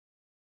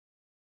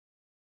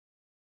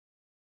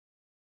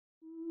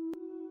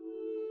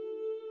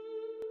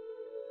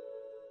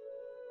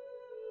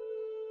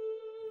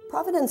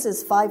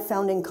Providence's 5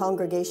 founding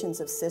congregations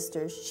of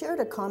sisters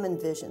shared a common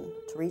vision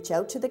to reach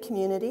out to the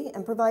community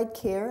and provide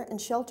care and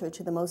shelter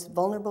to the most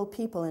vulnerable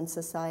people in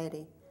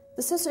society.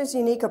 The sisters'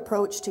 unique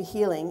approach to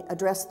healing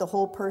addressed the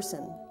whole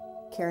person,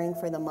 caring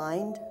for the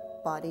mind,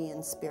 body,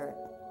 and spirit.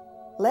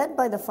 Led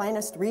by the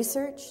finest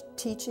research,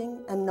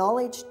 teaching, and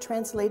knowledge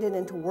translated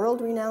into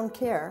world-renowned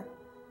care,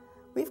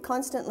 we've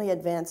constantly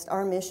advanced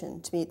our mission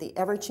to meet the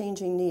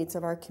ever-changing needs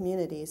of our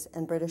communities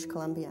and British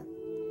Columbia.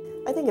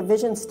 I think a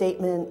vision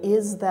statement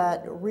is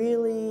that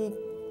really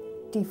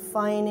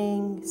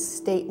defining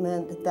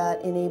statement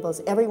that enables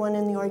everyone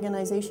in the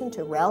organization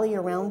to rally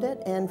around it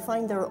and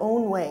find their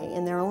own way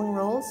in their own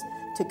roles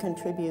to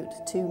contribute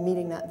to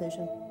meeting that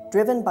vision.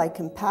 Driven by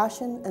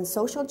compassion and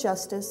social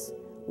justice,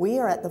 we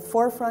are at the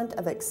forefront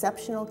of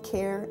exceptional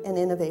care and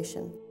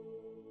innovation.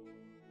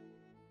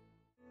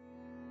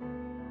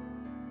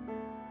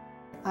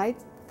 I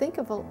think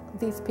of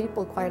these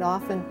people quite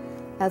often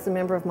as a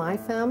member of my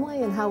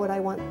family, and how would I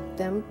want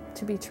them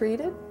to be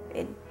treated.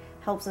 It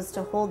helps us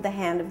to hold the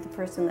hand of the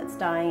person that's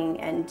dying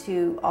and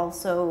to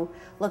also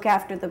look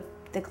after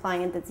the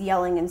client that's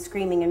yelling and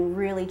screaming and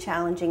really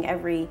challenging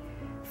every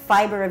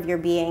fiber of your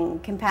being.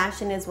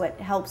 Compassion is what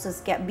helps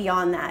us get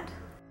beyond that.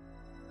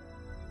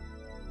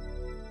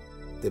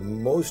 The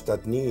most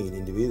at need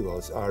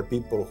individuals are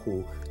people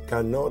who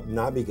cannot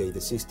navigate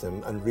the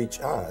system and reach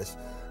us.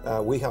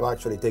 We have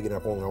actually taken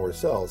upon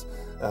ourselves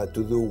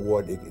to do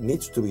what it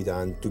needs to be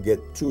done to get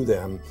to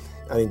them,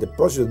 and in the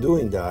process of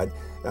doing that,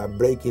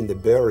 breaking the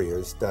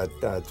barriers that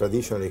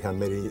traditionally have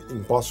made it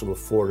impossible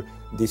for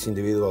these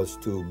individuals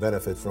to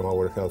benefit from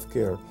our health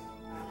care.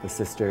 The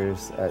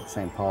sisters at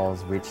St.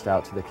 Paul's reached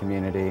out to the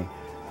community,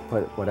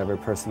 put whatever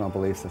personal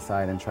beliefs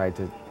aside, and tried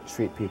to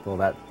treat people.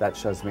 That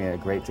shows me a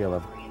great deal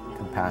of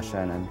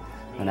compassion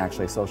and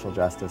actually social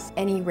justice.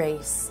 Any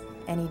race,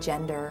 any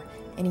gender,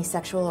 any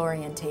sexual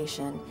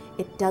orientation,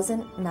 it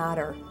doesn't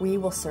matter. We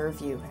will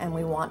serve you, and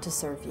we want to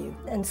serve you.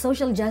 And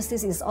social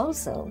justice is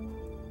also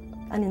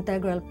an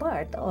integral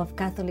part of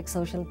Catholic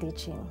social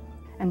teaching.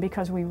 And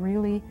because we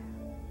really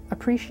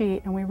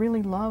appreciate and we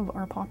really love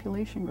our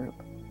population group.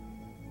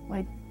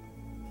 Like,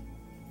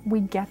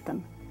 we get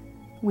them.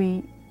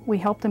 We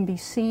help them be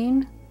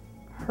seen,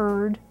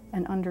 heard,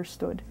 and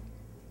understood.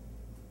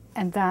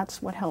 And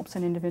that's what helps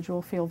an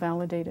individual feel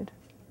validated.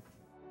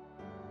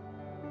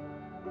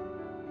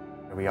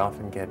 We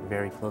often get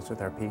very close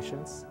with our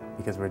patients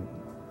because we're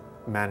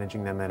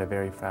managing them at a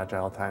very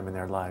fragile time in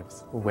their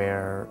lives,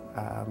 where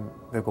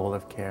the goal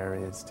of care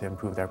is to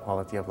improve their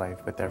quality of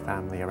life with their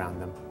family around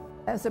them.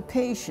 As a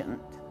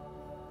patient,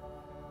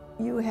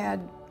 you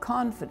had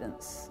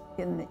confidence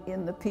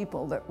in the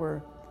people that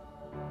were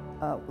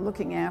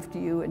looking after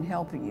you and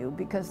helping you,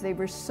 because they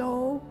were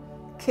so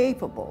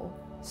capable,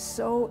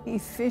 so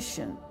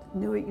efficient,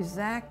 knew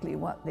exactly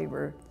what they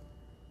were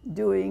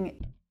doing.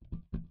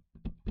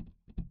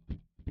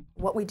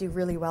 What we do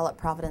really well at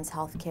Providence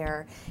Health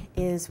Care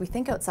is we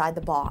think outside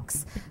the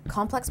box.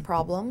 Complex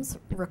problems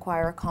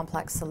require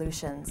complex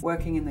solutions.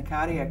 Working in the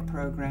cardiac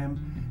program,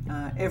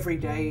 every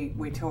day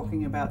we're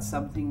talking about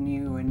something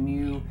new, a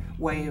new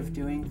way of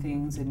doing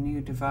things, a new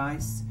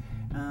device,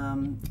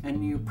 a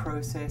new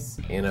process.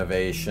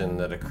 Innovation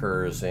that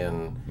occurs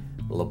in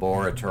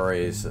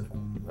laboratories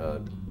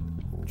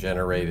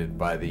generated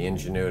by the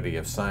ingenuity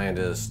of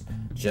scientists,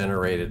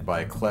 generated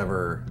by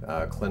clever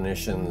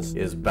clinicians,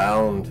 is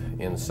bound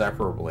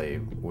inseparably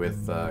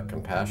with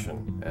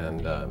compassion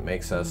and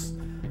makes us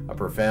a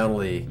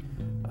profoundly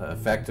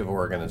effective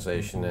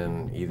organization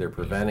in either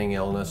preventing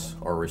illness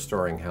or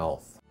restoring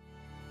health.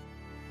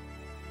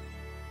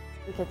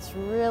 I think it's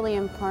really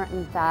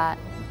important that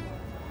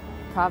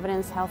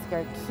Providence Health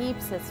Care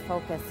keeps its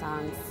focus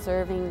on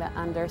serving the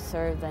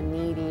underserved, the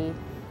needy,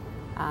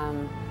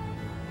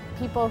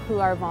 people who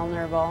are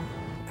vulnerable.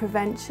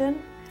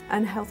 Prevention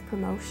and health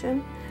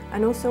promotion,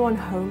 and also on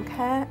home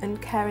care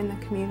and care in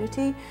the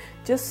community,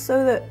 just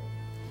so that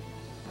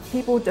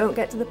people don't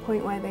get to the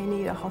point where they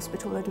need a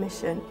hospital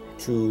admission.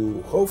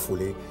 To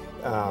hopefully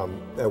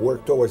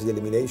work towards the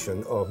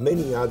elimination of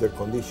many other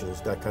conditions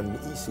that can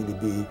easily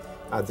be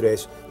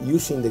addressed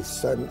using the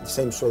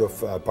same sort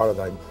of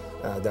paradigm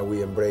that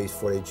we embrace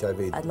for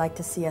HIV. I'd like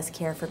to see us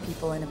care for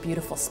people in a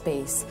beautiful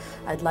space.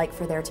 I'd like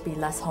for there to be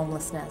less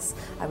homelessness.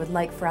 I would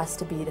like for us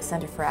to be the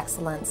Center for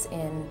Excellence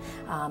in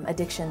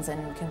addictions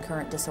and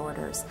concurrent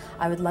disorders.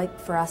 I would like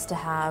for us to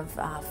have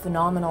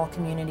phenomenal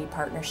community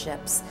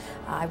partnerships.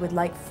 I would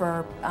like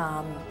for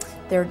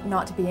there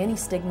not to be any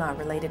stigma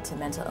related to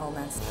mental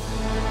illness.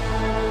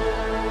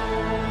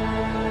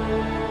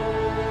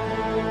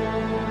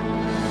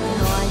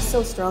 I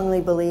so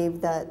strongly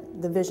believe that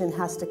the vision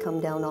has to come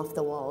down off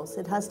the walls.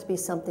 It has to be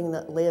something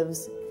that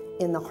lives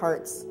in the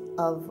hearts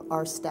of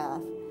our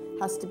staff,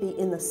 has to be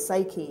in the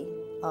psyche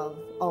of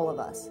all of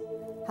us,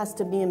 has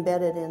to be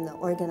embedded in the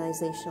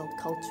organizational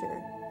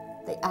culture,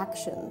 the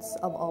actions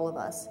of all of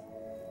us.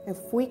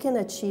 If we can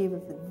achieve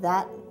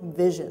that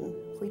vision,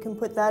 if we can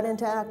put that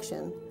into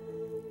action,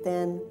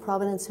 then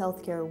Providence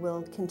Health Care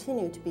will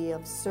continue to be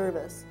of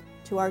service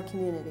to our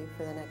community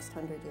for the next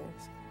 100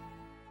 years.